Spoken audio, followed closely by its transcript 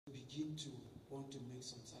begin to want to make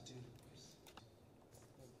some certain requests.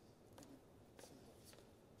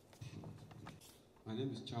 My name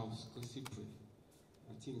is Charles Kosipre.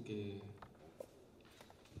 I think the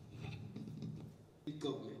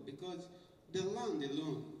government, because the land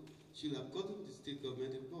alone should have gotten the state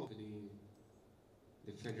government involved.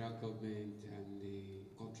 The federal government and the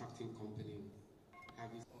contracting company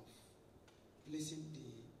having of placing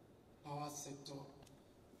the power sector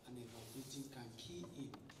and evaluating can key in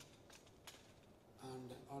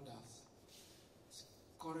and others.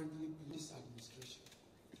 Currently, police administration.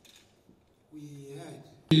 We heard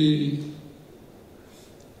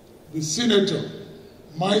the senator,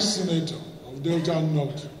 my senator of Delta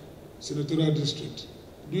North Senatorial District,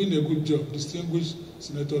 doing a good job, distinguished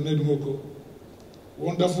Senator Ned Nwoko,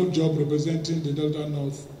 wonderful job representing the Delta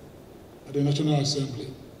North at the National Assembly.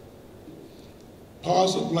 Power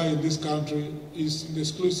supply in this country is in the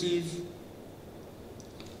exclusive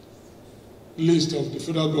list of the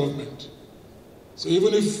federal government. So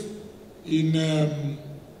even if in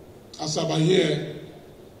Asaba here,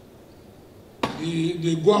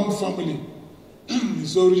 the Guam family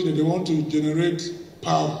is so rich that they want to generate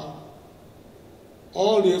power,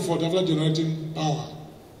 all the effort after generating power,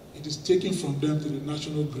 it is taken from them to the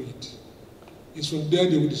national grid. It's from there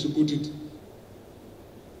they will distribute it.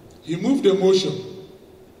 He moved the motion.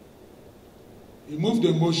 He moved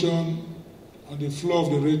the motion on the floor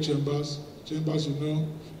of the red chambers. Chambers, you know,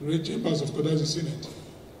 the red chambers, of course, that's the Senate.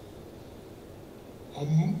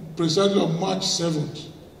 Precisely on March 7th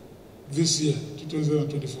this year,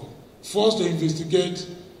 2024. First, to investigate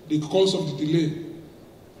the cause of the delay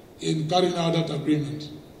in carrying out that agreement.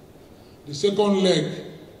 The second leg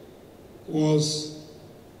was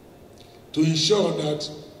to ensure that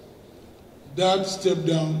that step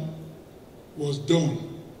down was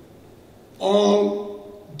done,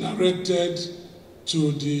 all directed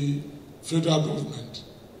to the federal government.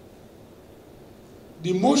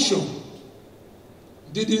 The motion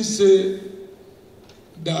didn't say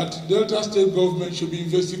that Delta State government should be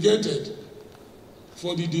investigated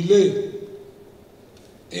for the delay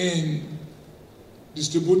in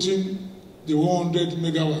distributing the 100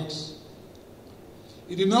 megawatts.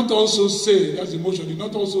 It did not also say, that's the motion, did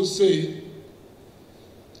not also say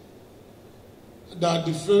that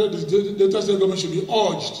the Delta State government should be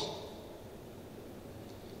urged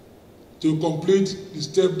to complete the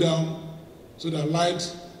step down so that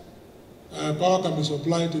light power can be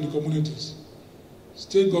supplied to the communities.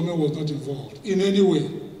 State government was not involved in any way,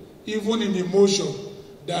 even in the motion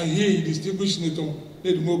that he, distinguished Senator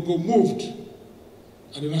Ned Nwoko, moved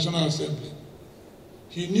at the National Assembly.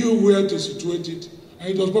 He knew where to situate it, and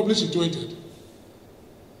it was properly situated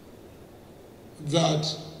that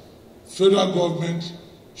federal government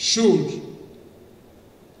should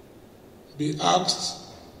be asked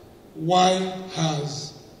why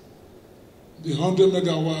has the 100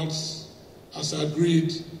 megawatts as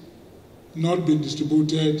agreed not been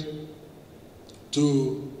distributed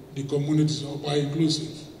to the communities or by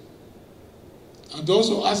inclusive. And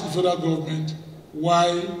also ask the federal government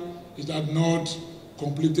why it had not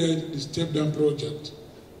completed the step-down project,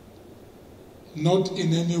 not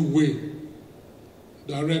in any way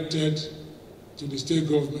directed to the state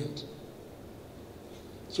government.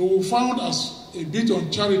 So we found as a bit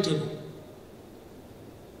uncharitable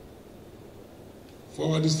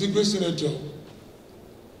for our distinguished senator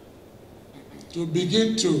to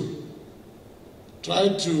begin to try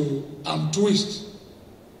to untwist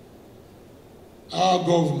our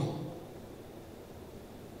governor,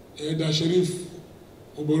 Governor Sheriff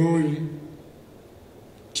Oborevwori,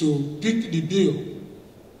 to pick the bill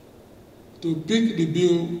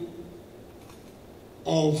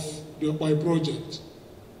of the Okpai project.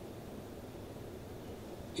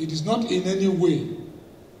 It is not in any way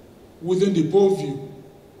within the purview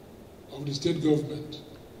of the state government.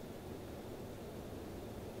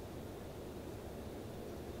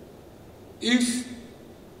 If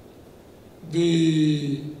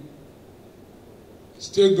the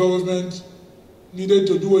state government needed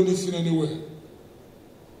to do anything anywhere,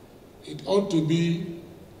 it ought to be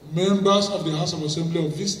members of the House of Assembly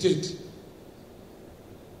of this state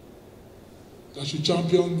that should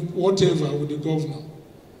champion whatever with the governor.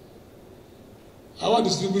 Our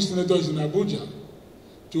distinguished senator is in Abuja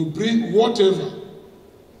to bring whatever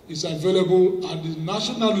is available at the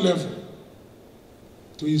national level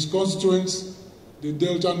to his constituents, the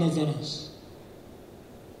Delta Northerners,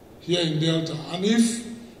 here in Delta. And if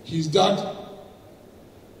he's that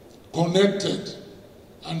connected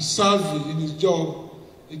and savvy in his job,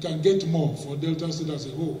 he can get more for Delta State as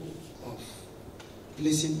a whole. Of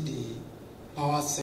placing the power sector